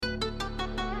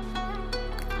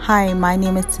Hi, my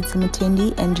name is Tsitsi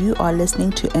Mutendi, and you are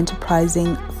listening to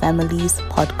Enterprising Families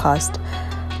podcast.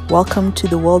 Welcome to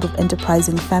the world of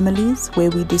enterprising families,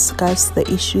 where we discuss the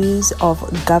issues of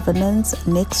governance,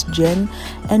 next gen,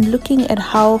 and looking at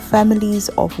how families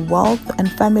of wealth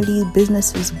and family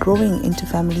businesses growing into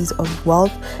families of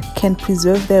wealth can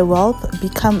preserve their wealth,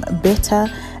 become better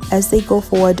as they go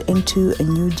forward into a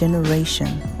new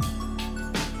generation.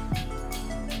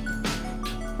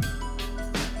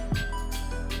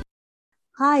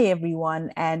 Hi,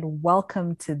 everyone, and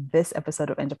welcome to this episode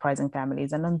of Enterprising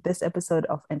Families. And on this episode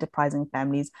of Enterprising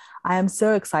Families, I am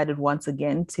so excited once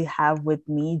again to have with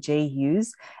me Jay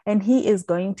Hughes, and he is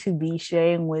going to be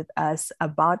sharing with us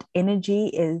about energy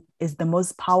is the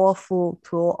most powerful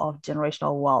tool of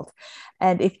generational wealth.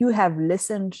 And if you have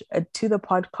listened to the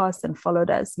podcast and followed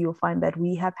us, you'll find that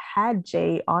we have had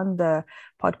Jay on the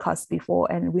podcast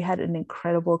before, and we had an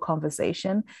incredible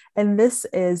conversation. And this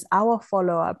is our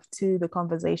follow-up to the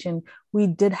conversation we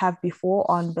did have before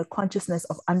on the consciousness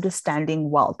of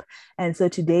understanding wealth. And so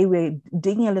today we're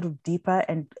digging a little deeper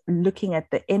and looking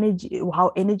at the energy,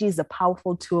 how energy is a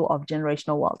powerful tool of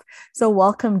generational wealth. So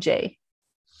welcome, Jay.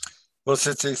 Well,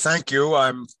 Tsitsi, thank you.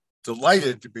 I'm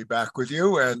delighted to be back with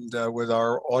you and with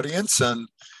our audience, and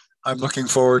I'm looking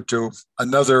forward to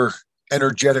another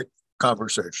energetic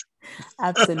conversation.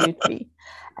 Absolutely.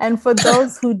 And for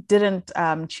those who didn't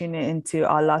tune into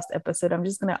our last episode, I'm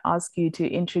just going to ask you to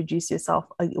introduce yourself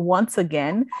once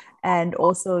again, and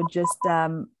also just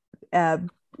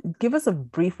give us a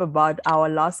brief about our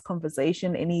last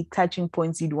conversation, any touching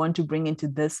points you'd want to bring into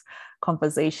this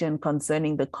conversation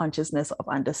concerning the consciousness of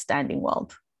understanding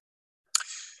wealth.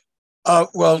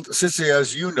 Well, Tsitsi,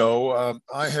 as you know,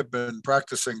 I have been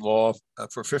practicing law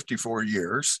for 54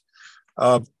 years.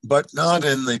 But not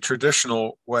in the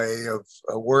traditional way of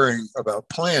worrying about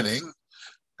planning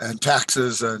and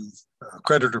taxes and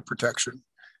creditor protection.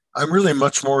 I'm really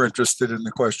much more interested in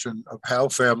the question of how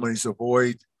families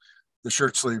avoid the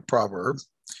shirt sleeve proverb,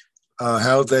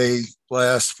 how they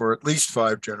last for at least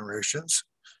 5 generations.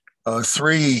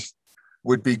 3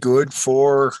 would be good,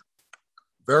 4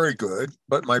 very good,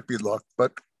 but might be luck.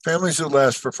 But families who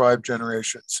last for 5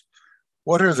 generations,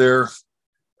 what are their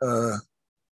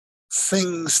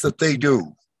things that they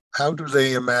do? How do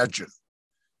they imagine?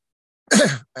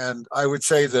 And I would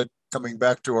say that, coming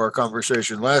back to our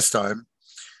conversation last time,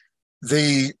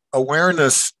 the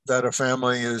awareness that a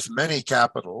family is many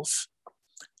capitals,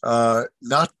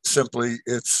 not simply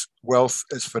its wealth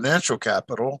as financial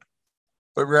capital,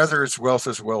 but rather its wealth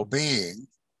as well-being.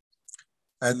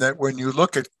 And that when you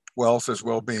look at wealth as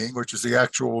well-being, which is the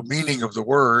actual meaning of the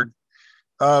word,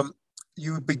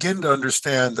 you begin to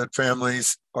understand that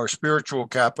families are spiritual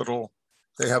capital.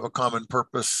 They have a common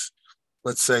purpose,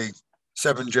 let's say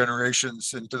 7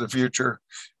 generations into the future,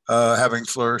 having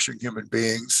flourishing human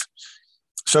beings.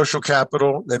 Social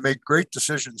capital, they make great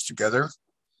decisions together.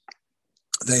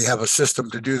 They have a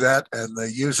system to do that, and they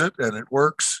use it, and it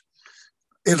works.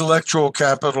 Intellectual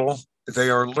capital, they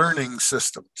are learning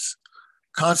systems,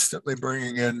 constantly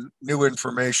bringing in new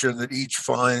information that each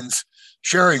finds,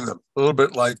 sharing them, a little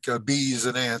bit like bees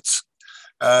and ants.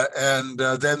 And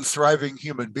then thriving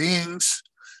human beings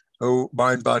who,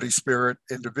 mind, body, spirit,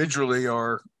 individually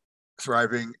are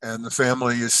thriving, and the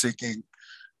family is seeking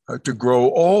to grow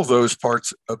all those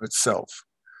parts of itself.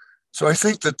 So I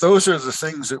think that those are the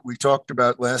things that we talked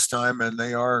about last time, and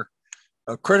they are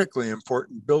critically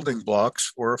important building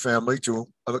blocks for a family to,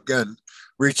 again,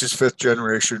 reach its 5th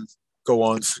generation, go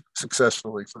on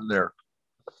successfully from there.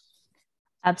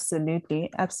 Absolutely,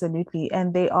 absolutely.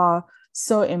 And they are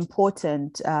so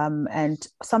important and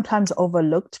sometimes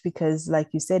overlooked because, like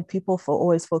you said, people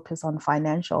always focus on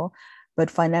financial,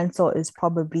 but financial is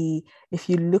probably, if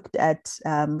you looked at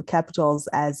capitals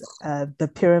as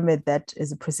the pyramid that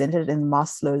is presented in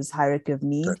Maslow's hierarchy of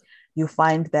need, you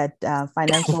find that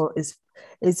financial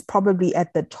is probably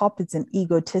at the top. It's an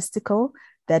egotistical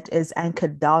that is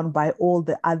anchored down by all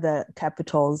the other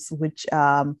capitals, which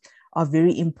are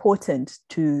very important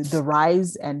to the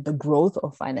rise and the growth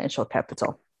of financial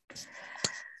capital.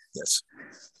 Yes.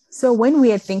 So when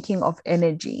we are thinking of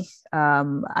energy,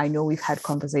 I know we've had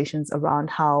conversations around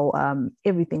how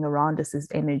everything around us is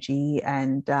energy,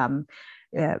 and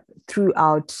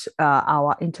throughout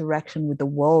our interaction with the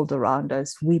world around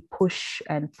us, we push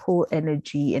and pull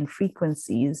energy and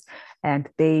frequencies, and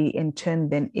they in turn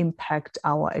then impact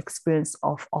our experience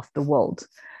of the world.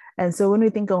 And so when we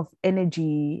think of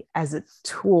energy as a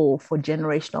tool for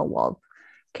generational wealth,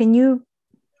 can you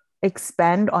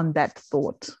expand on that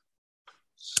thought?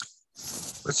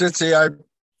 But Tsitsi,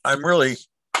 I'm really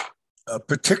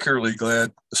particularly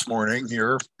glad this morning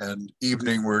here and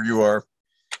evening where you are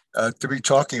to be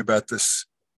talking about this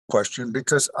question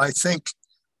because I think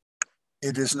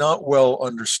it is not well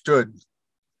understood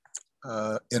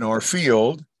in our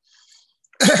field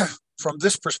from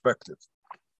this perspective.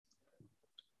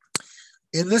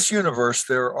 In this universe,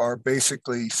 there are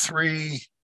basically three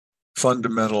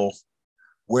fundamental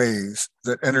ways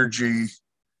that energy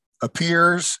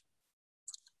appears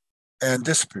and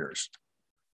disappears.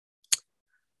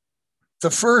 The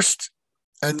first,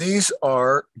 and these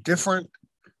are different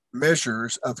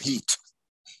measures of heat.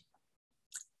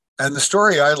 And the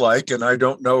story I like, and I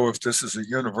don't know if this is a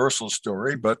universal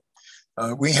story, but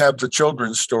we have the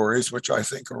children's stories, which I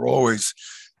think are always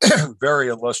very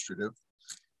illustrative.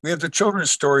 We have the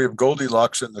children's story of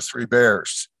Goldilocks and the Three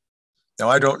Bears. Now,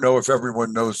 I don't know if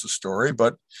everyone knows the story,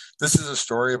 but this is a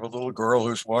story of a little girl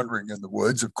who's wandering in the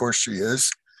woods. Of course she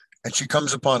is. And she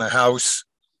comes upon a house,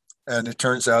 and it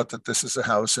turns out that this is a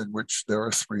house in which there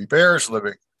are three bears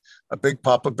living, a big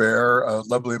papa bear, a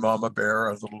lovely mama bear,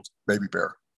 a little baby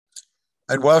bear.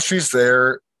 And while she's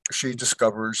there, she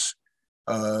discovers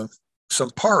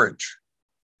some porridge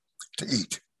to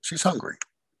eat. She's hungry.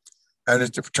 And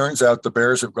it turns out the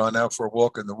bears have gone out for a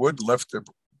walk in the wood and left their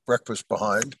breakfast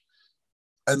behind.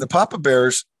 And the papa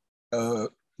bear's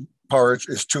porridge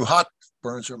is too hot,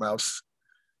 burns her mouth.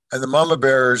 And the mama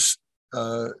bear's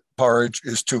porridge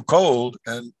is too cold,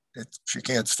 and she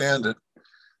can't stand it.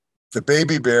 The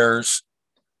baby bear's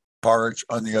porridge,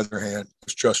 on the other hand,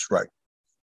 is just right.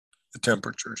 The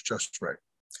temperature is just right.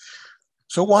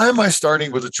 So why am I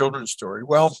starting with a children's story?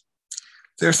 Well,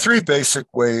 there are three basic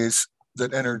ways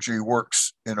that energy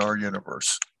works in our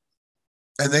universe.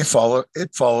 And it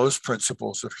follows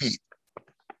principles of heat.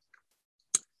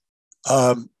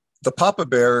 The papa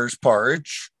bear's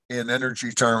porridge, in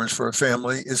energy terms for a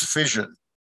family, is fission.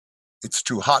 It's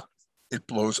too hot, it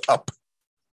blows up.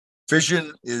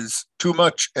 Fission is too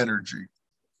much energy.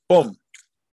 Boom.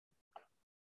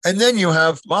 And then you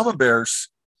have mama bear's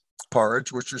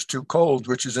porridge, which is too cold,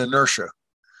 which is inertia.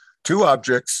 Two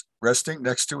objects resting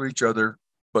next to each other,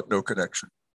 but no connection.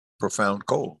 Profound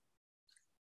cold.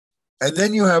 And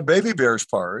then you have baby bear's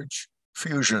porridge,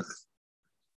 fusion.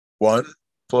 1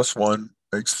 + 1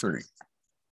 makes 3.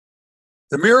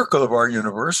 The miracle of our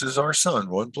universe is our sun.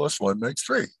 1 + 1 makes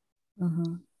 3.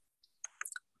 Mm-hmm.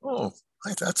 Oh,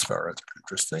 that's very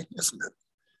interesting, isn't it?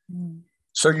 Mm.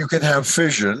 So you can have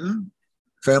fission.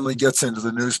 Family gets into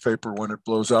the newspaper when it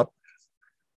blows up.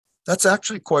 That's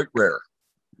actually quite rare.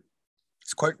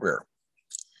 It's quite rare.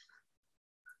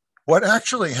 What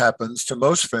actually happens to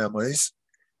most families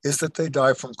is that they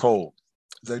die from cold.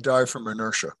 They die from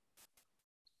inertia.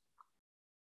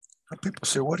 And people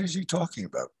say, what is he talking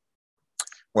about?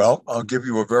 Well, I'll give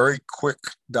you a very quick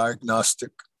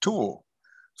diagnostic tool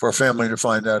for a family to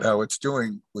find out how it's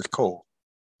doing with cold.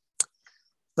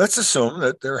 Let's assume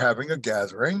that they're having a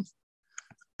gathering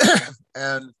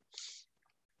and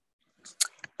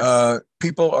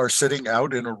people are sitting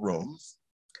out in a room.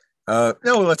 No,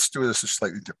 let's do this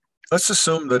slightly different. Let's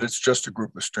assume that it's just a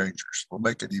group of strangers. We'll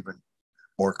make it even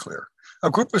more clear. A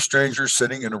group of strangers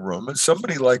sitting in a room, and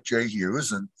somebody like Jay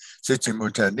Hughes and Tsitsi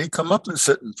Mutendi come up and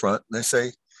sit in front, and they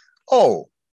say, oh,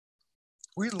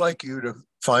 we'd like you to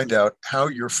find out how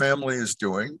your family is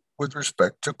doing with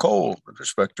respect to cold, with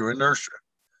respect to inertia.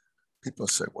 People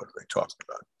say, what are they talking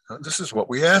about? And this is what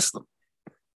we ask them.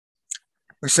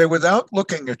 We say, without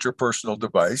looking at your personal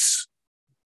device,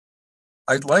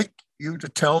 I'd like you to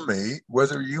tell me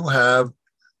whether you have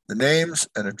the names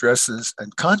and addresses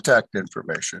and contact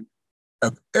information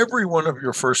of every one of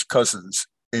your first cousins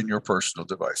in your personal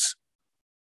device.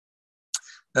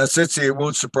 Now, Tsitsi, it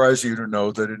won't surprise you to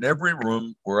know that in every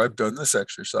room where I've done this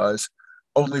exercise,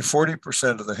 only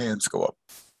 40% of the hands go up.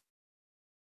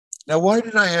 Now, why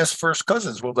did I ask first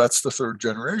cousins? Well, that's the third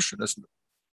generation, isn't it?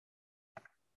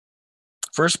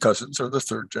 First cousins are the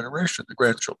third generation, the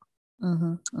grandchildren.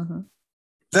 Mm-hmm, mm-hmm.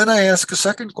 Then I ask a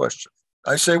second question.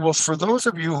 I say, well, for those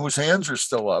of you whose hands are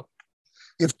still up,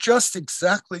 if just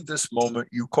exactly this moment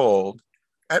you called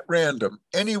at random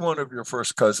any one of your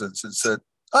first cousins and said,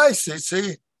 hi,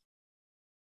 Tsitsi,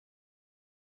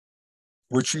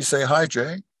 would she say, hi,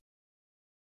 Jay?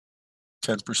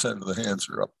 10% of the hands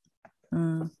are up.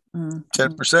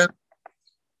 10%.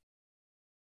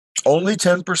 Only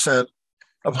 10%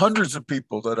 of hundreds of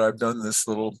people that I've done this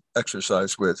little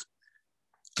exercise with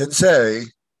can say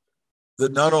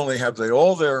that not only have they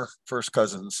all their first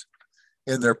cousins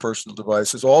in their personal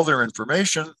devices, all their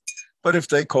information, but if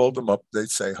they called them up, they'd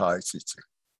say, hi, Tsitsi.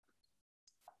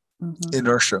 Mm-hmm.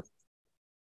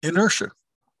 Inertia.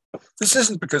 This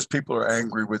isn't because people are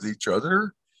angry with each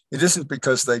other. It isn't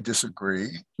because they disagree.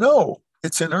 No,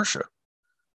 it's inertia.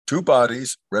 two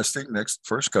bodies resting next to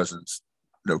first cousins,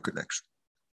 no connection.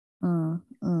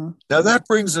 Now that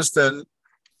brings us then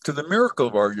to the miracle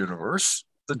of our universe,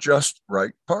 the just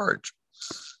right porridge.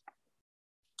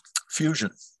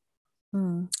 Fusion.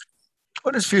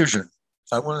 What is fusion?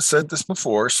 I want to said this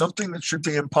before, something that should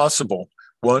be impossible.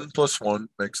 1 + 1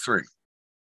 makes 3.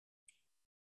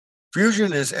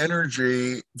 Fusion is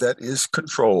energy that is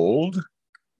controlled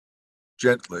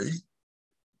gently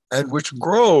and which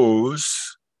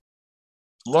grows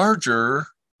larger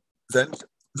than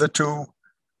the two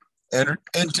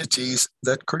entities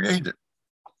that create it.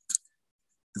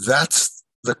 That's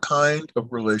the kind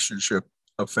of relationship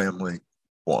a family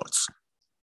wants.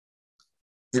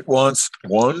 It wants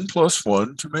 1 +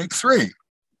 1 to make 3.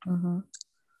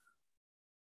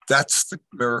 That's the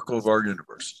miracle of our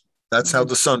universe. That's how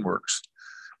the sun works.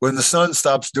 When the sun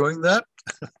stops doing that,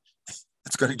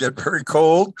 it's going to get very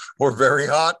cold or very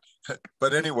hot.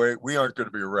 But anyway, we aren't going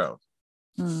to be around.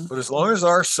 But as long as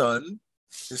our sun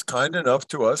is kind enough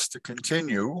to us to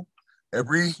continue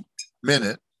every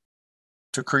minute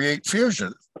to create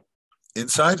fusion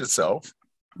inside itself,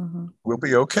 we'll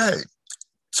be okay.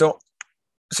 So,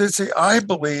 see, I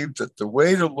believe that the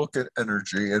way to look at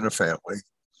energy in a family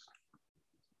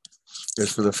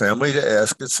is for the family to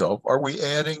ask itself, are we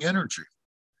adding energy?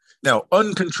 Now,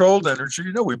 uncontrolled energy,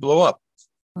 we blow up.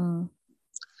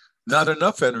 Not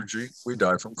enough energy, we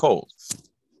die from cold.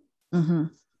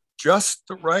 Just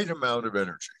the right amount of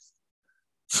energy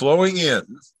flowing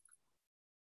in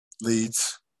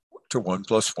leads to 1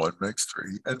 + 1 makes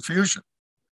 3 and fusion.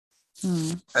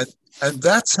 And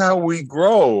that's how we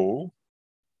grow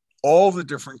all the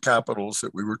different capitals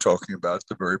that we were talking about at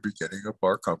the very beginning of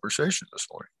our conversation this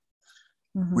morning.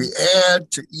 We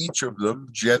add to each of them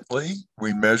gently.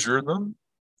 We measure them.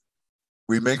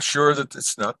 We make sure that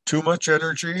it's not too much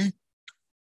energy.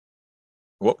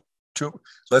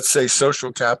 Let's say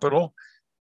social capital.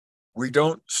 We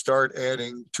don't start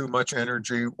adding too much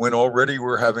energy when already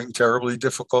we're having terribly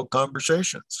difficult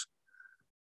conversations,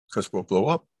 because we'll blow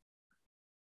up.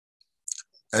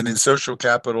 And in social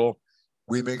capital,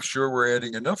 we make sure we're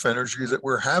adding enough energy that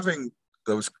we're having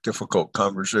those difficult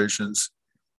conversations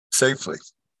safely.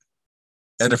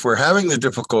 And if we're having the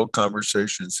difficult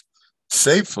conversations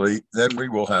safely, then we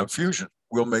will have fusion.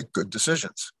 We'll make good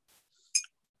decisions,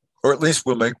 or at least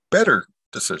we'll make better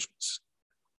decisions.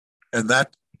 And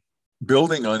that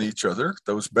building on each other,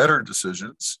 those better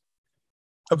decisions,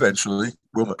 eventually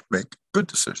will make good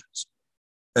decisions.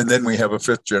 And then we have a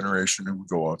fifth generation and we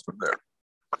go on from there.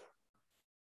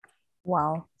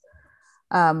 Wow.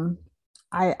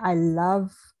 I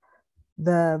love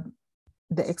the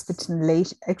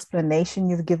explanation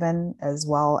you've given, as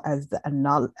well as the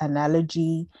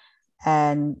analogy,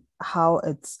 and how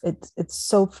it's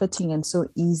so fitting and so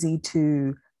easy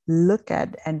to look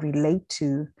at and relate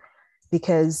to,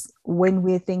 because when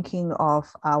we're thinking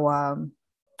of our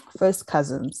first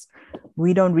cousins,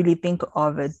 we don't really think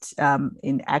of it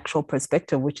in actual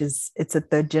perspective, which is it's a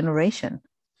third generation.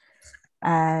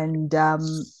 And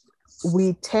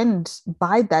we tend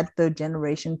by that third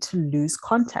generation to lose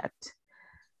contact.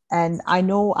 And I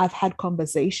know I've had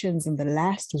conversations in the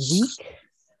last week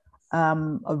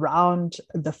around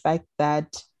the fact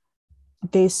that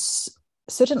there's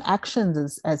certain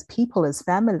actions as people, as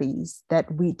families,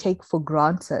 that we take for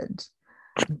granted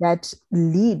that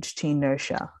lead to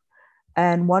inertia.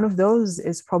 And one of those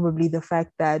is probably the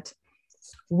fact that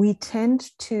we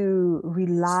tend to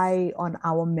rely on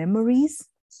our memories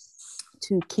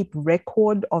to keep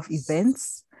record of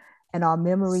events, and our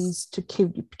memories to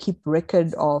keep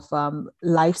record of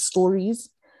life stories.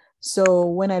 So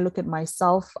when I look at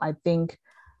myself, I think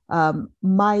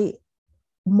my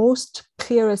most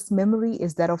clearest memory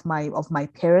is that of my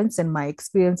parents and my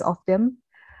experience of them.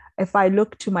 If I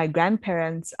look to my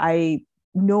grandparents, I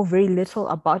know very little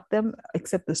about them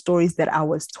except the stories that I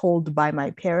was told by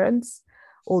my parents.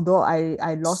 Although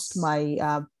I lost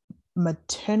my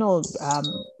maternal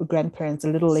grandparents a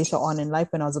little later on in life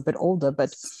when I was a bit older,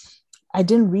 but I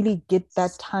didn't really get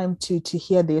that time to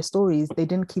hear their stories. They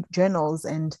didn't keep journals,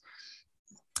 and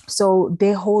so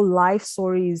their whole life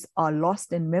stories are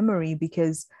lost in memory,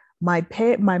 because my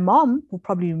mom will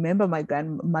probably remember my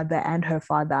grandmother and her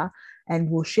father and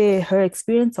will share her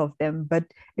experience of them, but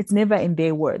it's never in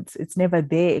their words. It's never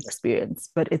their experience,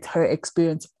 but it's her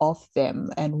experience of them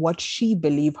and what she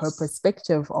believed, her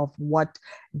perspective of what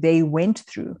they went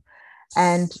through.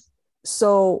 And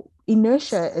so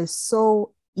inertia is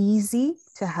so easy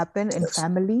to happen in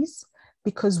families,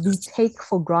 because we take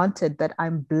for granted that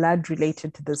I'm blood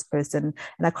related to this person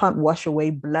and I can't wash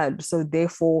away blood. So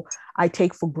therefore, I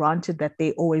take for granted that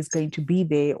they're always going to be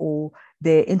there, or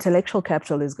their intellectual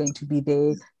capital is going to be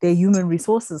there, their human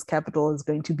resources capital is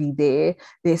going to be there,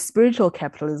 their spiritual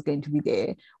capital is going to be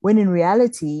there. When in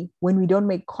reality, when we don't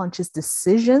make conscious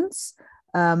decisions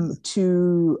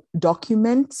to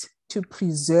document, to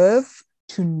preserve,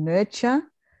 to nurture,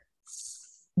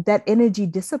 that energy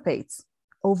dissipates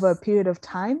over a period of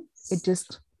time. It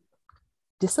just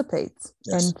dissipates,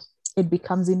 yes, and it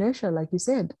becomes inertia, like you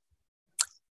said.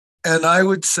 And I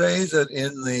would say that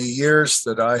in the years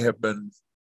that I have been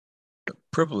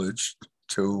privileged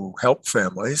to help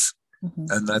families,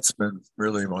 and that's been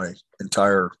really my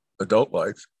entire adult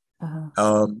life,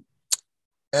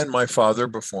 and my father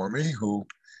before me, who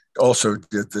also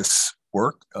did this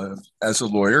work as a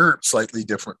lawyer, slightly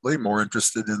differently, more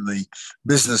interested in the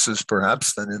businesses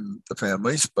perhaps than in the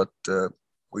families, but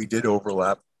we did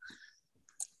overlap.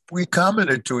 We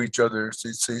commented to each other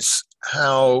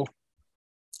how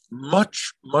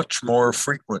much more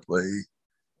frequently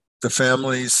the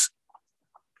families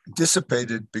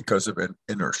dissipated because of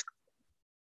inertia.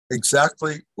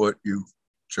 Exactly what you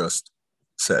just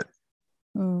said.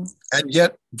 And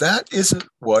yet that isn't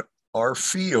what our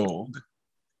field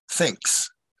thinks.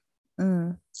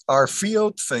 Our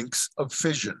field thinks of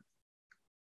fission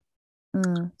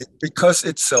because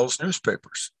it sells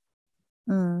newspapers.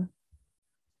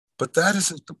 But that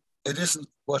isn't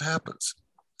what happens.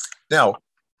 Now,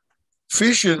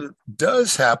 fission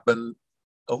does happen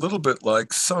a little bit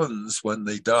like suns when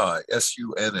they die,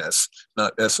 S-U-N-S,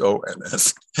 not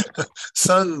S-O-N-S.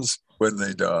 Suns, when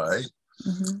they die,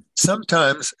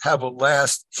 sometimes have a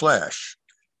last flash,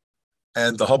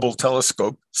 and the Hubble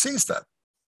telescope sees that.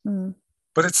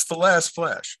 But it's the last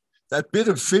flash. That bit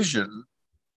of fission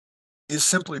is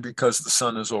simply because the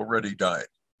sun has already died.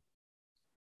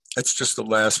 It's just the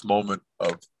last moment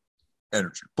of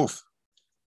energy, poof.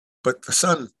 But the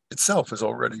sun itself has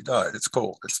already died. It's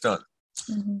cold, it's done.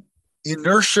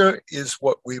 Inertia is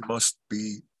what we must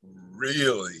be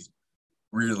really,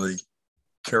 really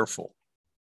careful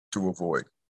to avoid.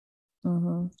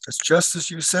 It's just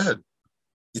as you said,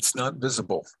 it's not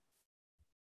visible.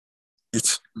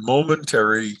 It's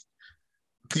momentary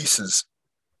pieces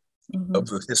of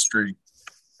the history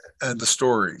and the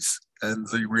stories and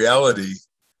the reality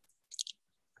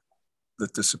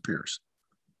that disappears.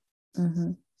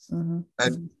 And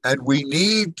we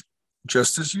need,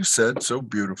 just as you said so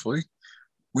beautifully,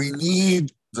 we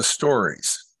need the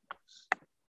stories.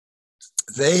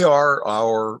 They are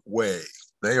our way.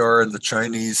 They are, in the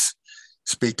Chinese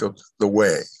speak of the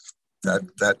way,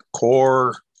 that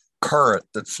core current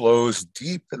that flows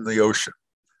deep in the ocean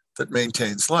that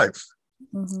maintains life.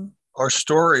 Our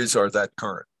stories are that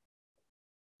current.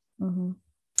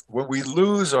 When we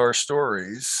lose our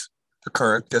stories, the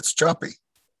current gets choppy.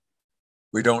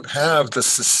 We don't have the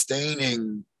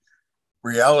sustaining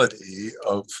reality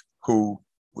of who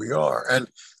we are. And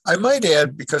I might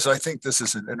add, because I think this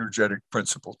is an energetic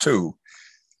principle too,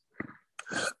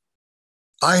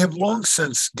 I have long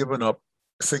since given up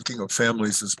thinking of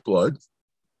families as blood.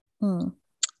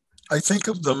 I think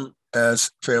of them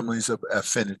as families of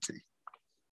affinity.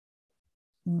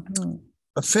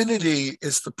 Affinity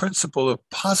is the principle of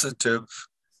positive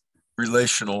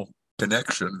relational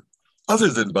connection other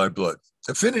than by blood.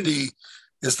 Affinity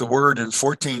is the word in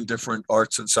 14 different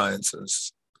arts and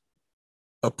sciences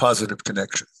of positive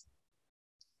connection.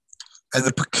 And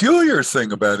the peculiar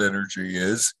thing about energy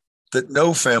is that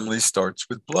no family starts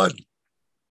with blood.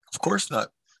 Of course not.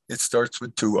 It starts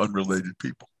with two unrelated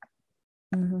people.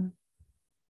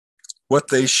 What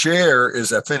they share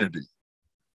is affinity.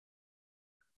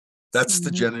 That's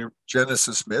the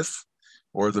Genesis myth,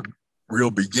 or the real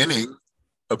beginning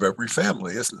of every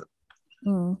family, isn't it?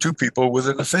 Two people with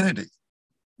an affinity.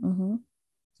 And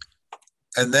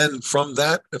then from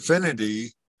that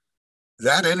affinity,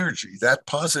 that energy, that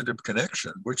positive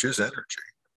connection, which is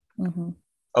energy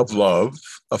of love,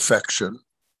 affection,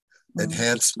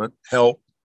 enhancement, help,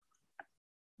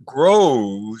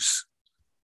 grows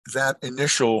that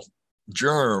initial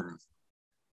germ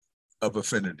of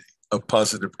affinity, of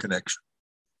positive connection.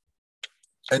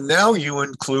 And now you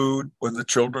include, when the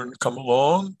children come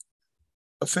along,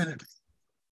 affinity.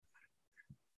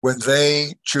 When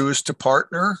they choose to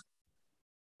partner,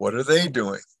 what are they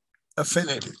doing?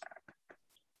 Affinity.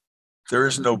 There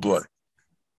is no blood.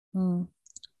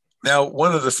 Now,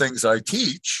 one of the things I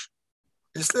teach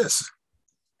is this.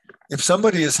 If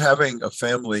somebody is having a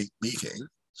family meeting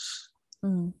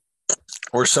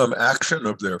or some action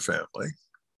of their family,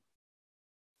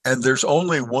 and there's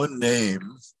only one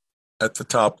name at the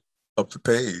top of the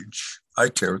page, I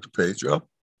tear the page up.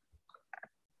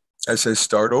 I say,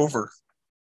 start over.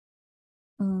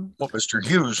 Well, Mr.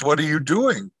 Hughes, what are you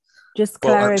doing? Just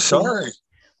Well, I'm clarity. sorry.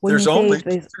 When you There's say only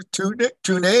there's,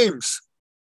 two names.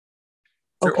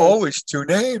 There are okay, always two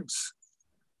names.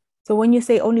 so when you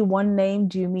say only one name,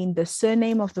 do you mean the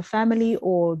surname of the family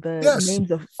or the Yes,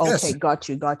 names of, okay, yes. got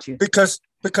you, got you.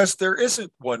 Because there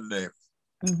isn't one name.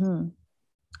 Mm-hmm.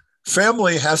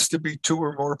 Family has to be two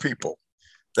or more people.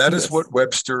 That is Yes. what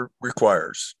Webster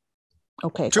requires.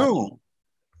 Okay, got you. Two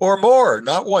or more,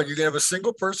 not one. You can have a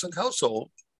single person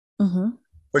household, Mm-hmm.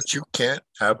 but you can't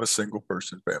have a single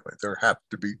person family. There have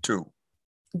to be two.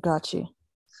 Got you.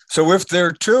 So if there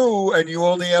are two and you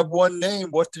only have one name,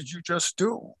 what did you just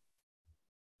do?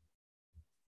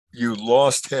 You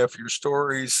lost half your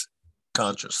stories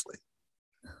consciously.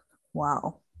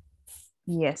 Wow.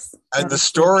 Yes, And that the is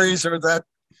so true. stories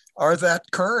are that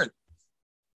current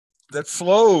that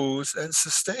flows and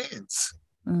sustains.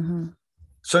 Mm-hmm.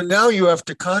 So now you have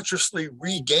to consciously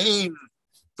regain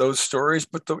those stories,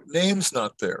 but the name's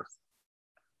not there.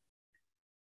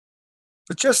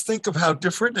 But just think of how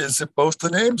different it is if both the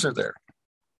names are there.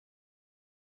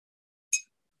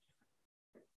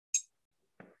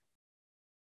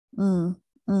 Mm,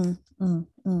 mm, mm,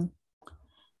 mm.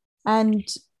 And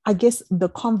I guess the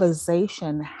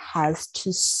conversation has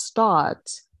to start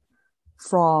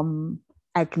from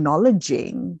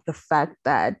acknowledging the fact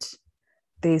that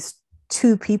there's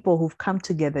two people who've come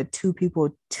together, two people,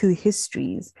 two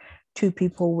histories, two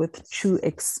people with true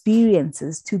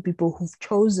experiences, two people who've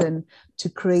chosen to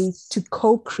create, to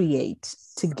co-create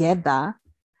together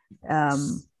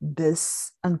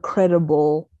this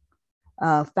incredible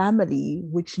family,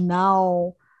 which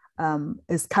now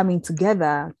is coming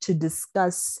together to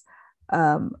discuss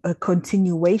a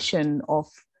continuation of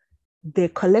their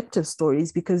collective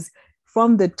stories. Because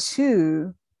from the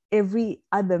two, every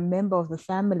other member of the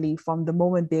family, from the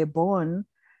moment they're born,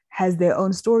 has their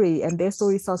own story, and their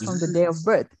story starts from the day of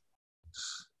birth.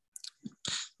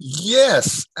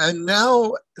 Yes. And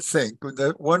now think with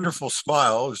that wonderful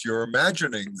smile as you're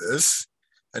imagining this,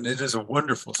 and it is a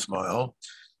wonderful smile.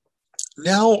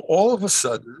 Now, all of a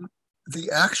sudden,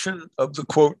 the action of the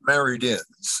quote married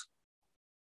ins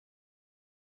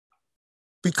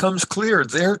becomes clear.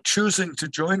 They're choosing to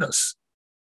join us.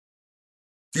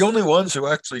 The only ones who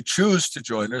actually choose to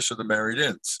join us are the married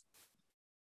ins.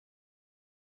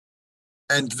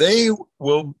 And they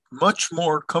will much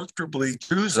more comfortably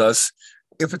choose us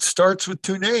if it starts with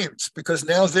two names, because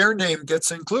now their name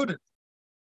gets included.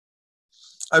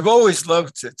 I've always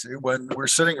loved it when we're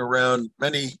sitting around,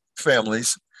 many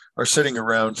families are sitting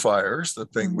around fires. The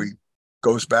thing we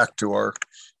goes back to our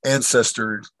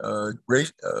ancestor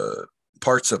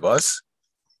parts of us.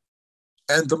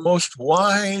 And the most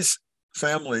wise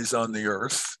families on the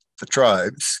earth, the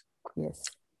tribes, Yes.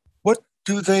 what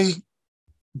do? They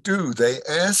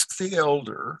ask the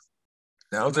elder,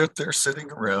 now that they're sitting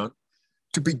around,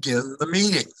 to begin the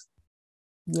meeting.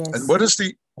 Yes. And what does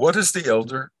the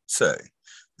elder say?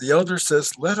 The elder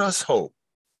says, let us hope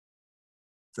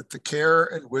that the care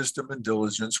and wisdom and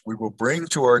diligence we will bring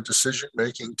to our decision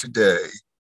making today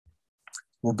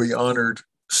will be honored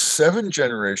 7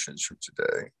 generations from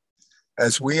today,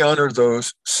 as we honor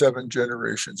those 7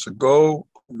 generations ago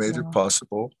who made it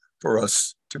possible for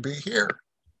us to be here.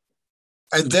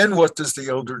 And then what does the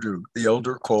elder do? The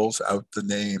elder calls out the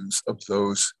names of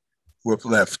those who have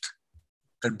left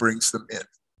and brings them in.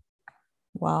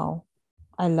 Wow.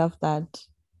 I love that.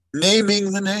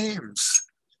 Naming the names.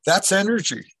 That's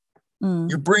energy.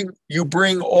 You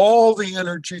bring all the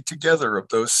energy together of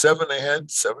those 7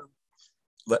 ahead, 7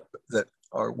 that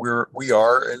are where we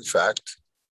are in fact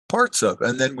parts of,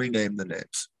 and then we name the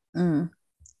names.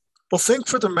 Well, think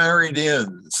for the married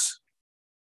ins,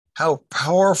 how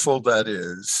powerful that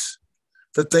is,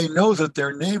 that they know that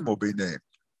their name will be named.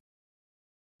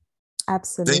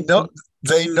 Absolutely.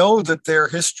 They know that their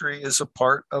history is a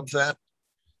part of that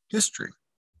history.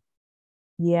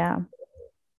 Yeah,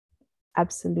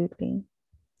 absolutely.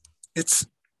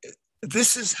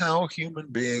 This is how human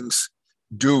beings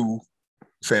do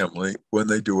family when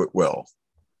they do it well.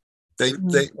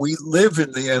 We live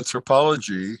in the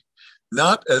anthropology,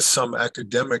 not as some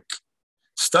academic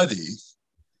study.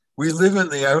 We live in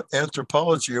the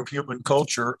anthropology of human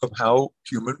culture, of how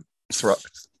human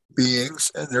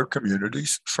beings and their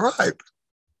communities thrive.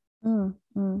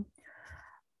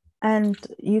 And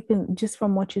you can, just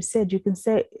from what you said, you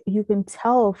can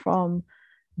tell from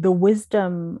the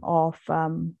wisdom of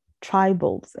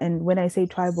tribals. And when I say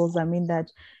tribals, I mean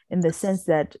that in the sense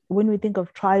that when we think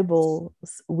of tribals,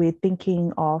 we're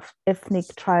thinking of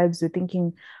ethnic tribes, we're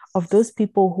thinking of those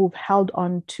people who've held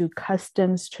on to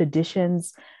customs,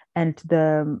 traditions, and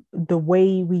the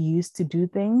way we used to do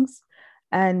things.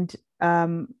 And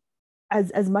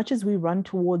as much as we run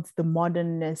towards the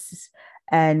modernness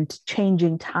and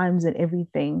changing times and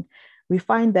everything, we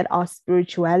find that our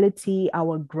spirituality,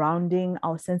 our grounding,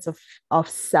 our sense of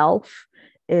self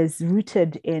is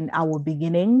rooted in our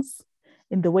beginnings,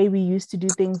 in the way we used to do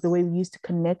things, the way we used to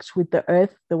connect with the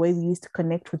earth, the way we used to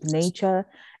connect with nature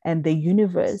and the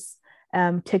universe.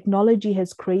 Technology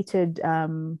has created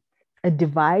a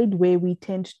divide where we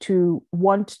tend to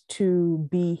want to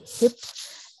be hip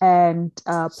and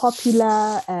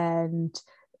popular and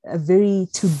very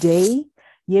today,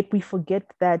 yet we forget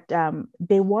that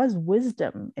there was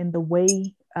wisdom in the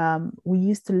way we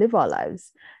used to live our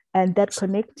lives, and that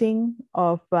connecting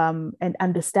of and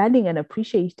understanding and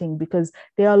appreciating, because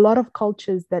there are a lot of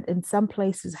cultures that in some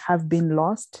places have been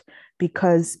lost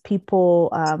because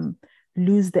people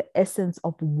lose the essence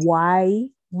of why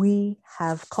we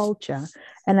have culture.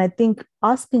 And I think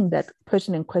asking that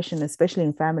pertinent question, especially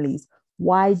in families,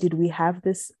 why did we have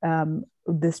this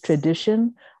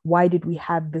tradition? Why did we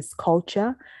have this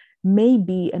culture? May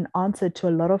be an answer to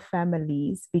a lot of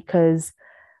families, because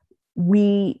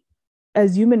we,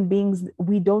 as human beings,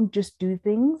 we don't just do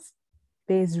things.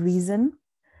 There's reason.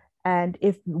 And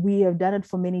if we have done it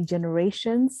for many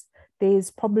generations,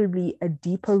 there's probably a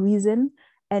deeper reason.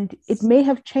 And it may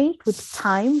have changed with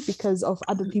time because of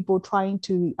other people trying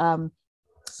to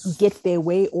get their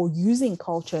way or using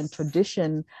culture and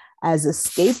tradition as a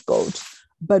scapegoat.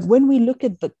 But when we look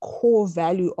at the core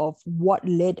value of what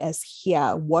led us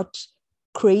here, what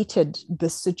created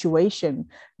this situation,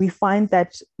 we find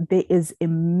that there is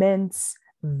immense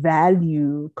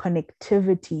value,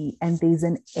 connectivity, and there's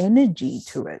an energy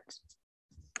to it.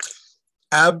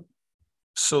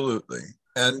 Absolutely.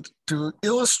 And to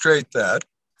illustrate that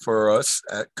for us,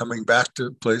 coming back to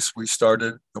the place we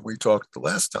started when we talked the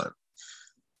last time,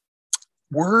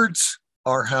 words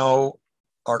are how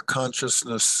our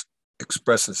consciousness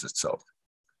expresses itself.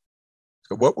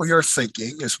 So what we are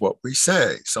thinking is what we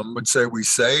say. Some would say we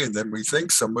say and then we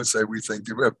think. Some would say we think.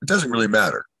 It doesn't really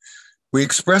matter. We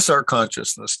express our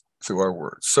consciousness through our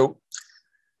words. So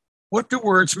what do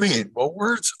words mean? Well,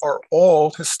 words are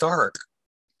all historic,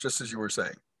 just as you were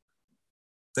saying.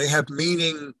 They have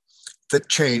meaning that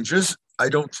changes. I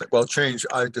don't think, well, change,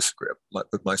 I disagree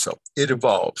with myself. It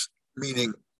evolves.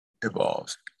 Meaning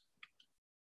evolves.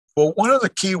 Well, one of the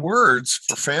key words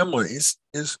for families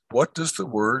is, what does the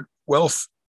word wealth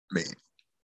mean?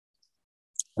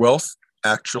 Wealth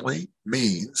actually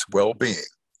means well-being.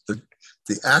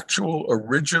 The actual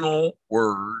original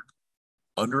word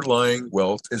underlying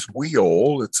wealth is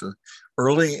weol. It's an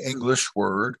early English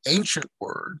word, ancient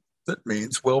word that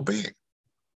means well-being.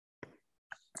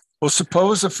 Well,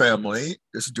 suppose a family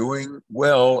is doing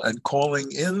well and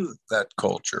calling in that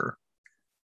culture.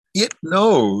 It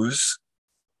knows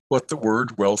what the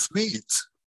word wealth means.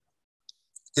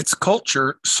 Its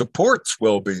culture supports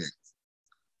well-being.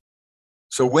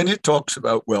 So when it talks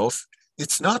about wealth,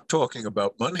 it's not talking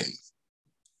about money.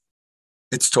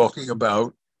 It's talking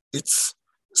about its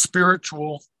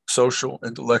spiritual, social,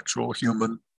 intellectual,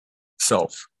 human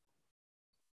self.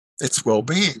 It's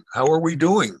well-being. How are we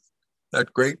doing?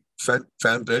 That great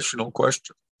foundational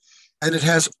question. And it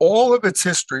has all of its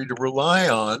history to rely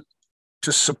on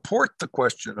to support the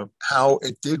question of how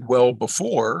it did well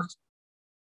before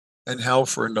and how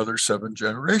for another 7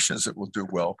 generations it will do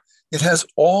well. It has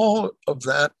all of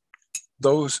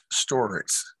those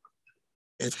stories.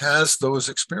 It has those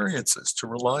experiences to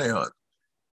rely on.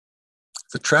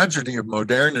 The tragedy of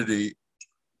modernity,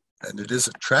 and it is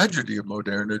a tragedy of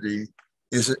modernity,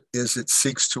 is it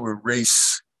seeks to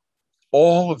erase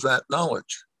all of that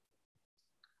knowledge.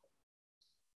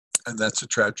 And that's a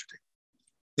tragedy.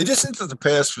 It isn't that the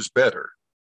past was better.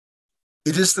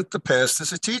 It is that the past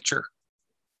is a teacher.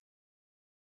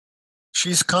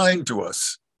 She's kind to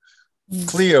us.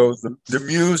 Cleo, the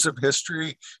muse of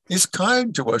history, is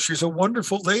kind to us. She's a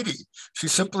wonderful lady. She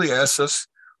simply asks us,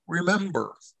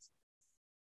 remember,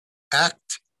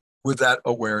 act with that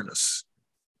awareness.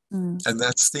 And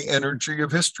that's the energy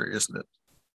of history, isn't it?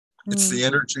 It's the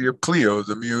energy of Cleo,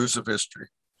 the muse of history.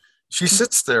 She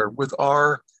sits there with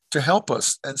to help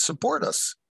us and support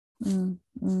us.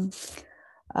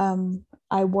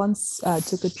 I once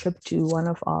took a trip to one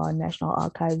of our national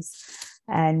archives,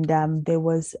 and there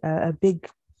was a big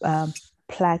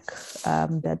plaque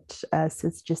that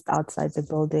sits just outside the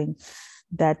building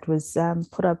that was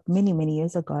put up many, many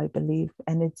years ago, I believe.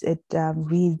 And it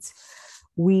reads,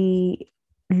 "We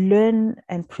learn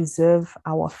and preserve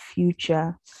our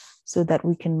future so that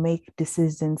we can make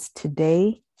decisions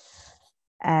today,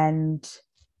 and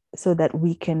so that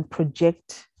we can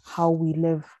project how we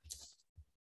live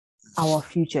our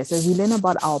future." So we learn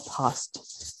about our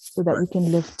past so that Right. we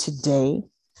can live today,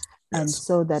 and Yes.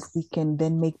 so that we can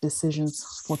then make decisions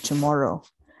for tomorrow.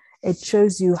 It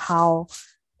shows you how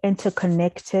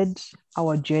interconnected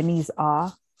our journeys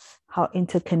are, how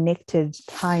interconnected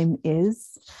time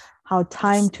is, how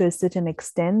time to a certain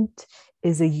extent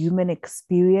is a human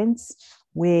experience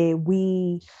where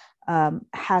we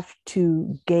have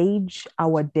to gauge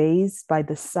our days by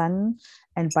the sun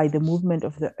and by the movement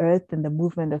of the earth and the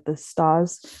movement of the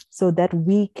stars so that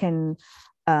we can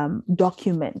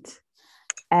document.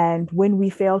 And when we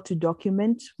fail to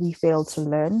document, we fail to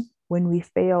learn. When we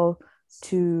fail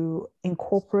to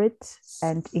incorporate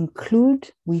and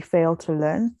include, we fail to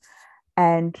learn.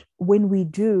 And when we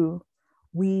do,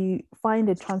 we find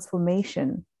a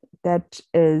transformation that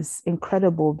is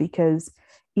incredible, because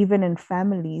even in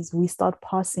families, we start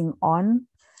passing on.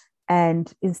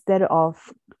 And instead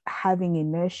of having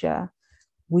inertia,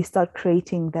 we start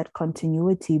creating that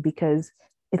continuity, because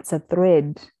it's a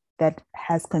thread that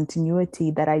has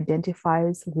continuity, that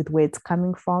identifies with where it's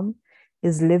coming from,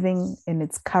 is living in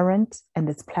its current, and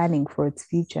it's planning for its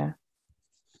future.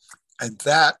 And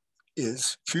that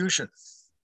is fusion.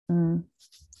 Mm.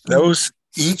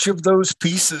 Each of those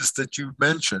pieces that you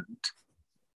mentioned,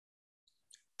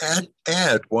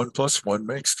 add 1 + 1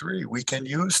 makes 3. We can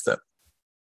use them.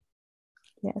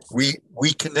 Yes.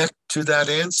 We connect to that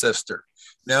ancestor.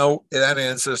 Now that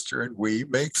ancestor and we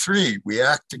make 3. We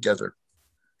act together.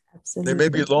 Absolutely. They may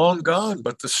be long gone,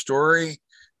 but the story,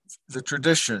 the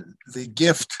tradition, the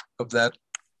gift of that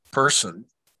person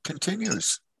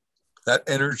continues. That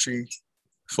energy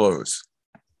flows.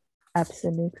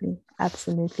 Absolutely.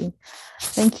 Absolutely.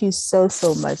 Thank you so,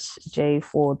 so much, Jay,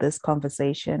 for this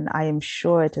conversation. I am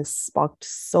sure it has sparked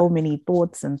so many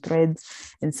thoughts and threads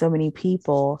in so many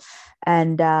people.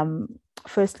 And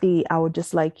firstly, I would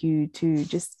just like you to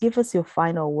just give us your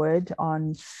final word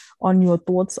on your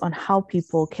thoughts on how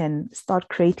people can start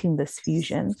creating this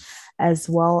fusion, as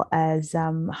well as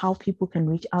how people can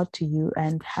reach out to you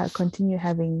and continue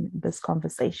having this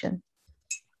conversation.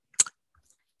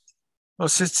 Well,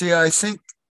 Tsitsi, I think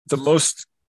the most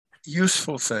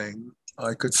useful thing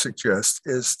I could suggest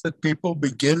is that people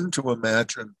begin to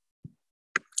imagine,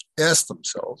 ask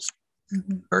themselves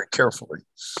very carefully,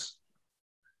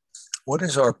 what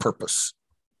is our purpose?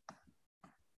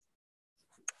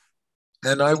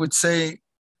 And I would say,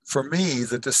 for me,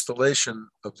 the distillation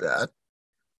of that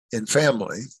in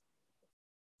family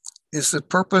is that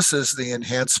purpose is the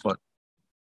enhancement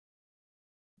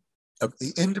of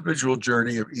the individual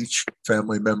journey of each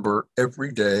family member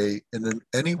every day and in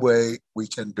any way we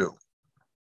can do.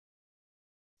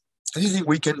 Anything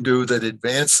we can do that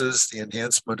advances the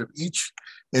enhancement of each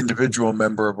individual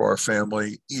member of our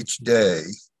family each day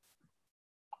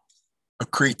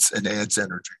accretes and adds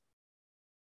energy.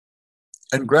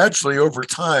 And gradually over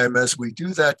time, as we do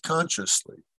that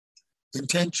consciously,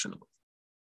 intentionally,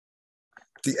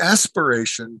 the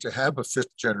aspiration to have a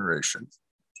 5th generation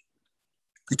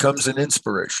becomes an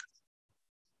inspiration.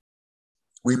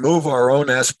 We move our own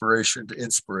aspiration to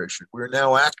inspiration. We're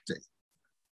now acting.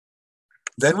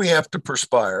 Then we have to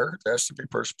perspire. There has to be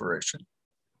perspiration.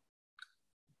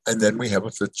 And then we have a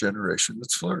 5th generation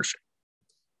that's flourishing.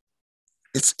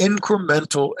 It's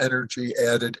incremental energy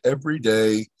added every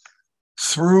day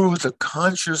through the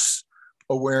conscious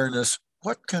awareness.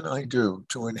 What can I do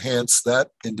to enhance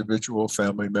that individual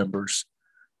family member's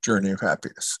journey of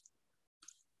happiness?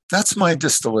 That's my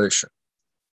distillation,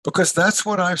 because that's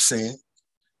what I've seen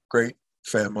great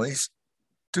families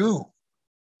do.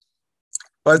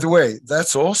 By the way,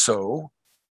 that's also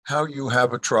how you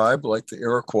have a tribe like the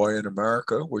Iroquois in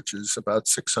America, which is about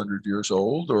 600 years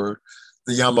old, or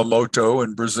the Yamamoto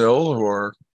in Brazil, who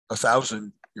are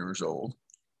 1,000 years old.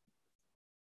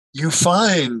 You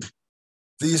find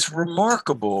these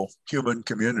remarkable human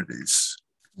communities,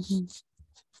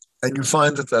 and you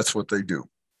find that that's what they do.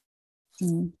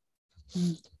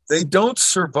 They don't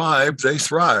survive, they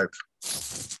thrive.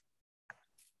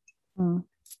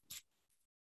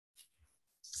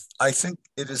 I think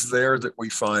it is there that we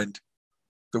find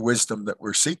the wisdom that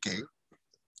we're seeking,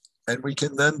 and we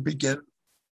can then begin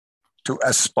to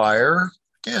aspire.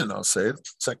 Again, I'll say it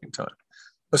the second time,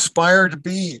 aspire to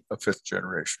be a 5th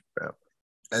generation family,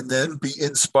 and then be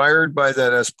inspired by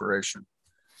that aspiration,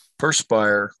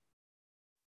 perspire.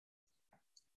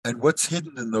 And what's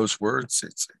hidden in those words?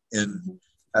 It's in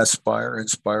aspire,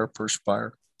 inspire,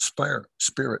 perspire, aspire,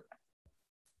 spirit.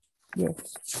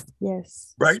 Yes,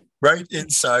 yes. Right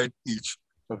inside each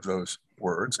of those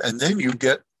words. And then you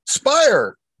get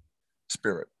spire,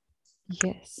 spirit.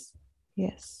 Yes,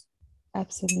 yes,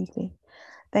 absolutely.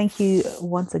 Thank you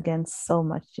once again so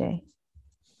much, Jay.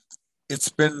 It's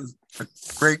been a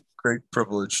great great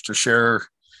privilege to share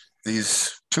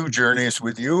these two journeys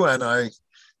with you, and I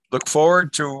look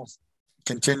forward to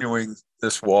continuing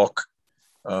this walk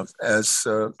as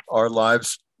our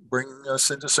lives bring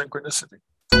us into synchronicity.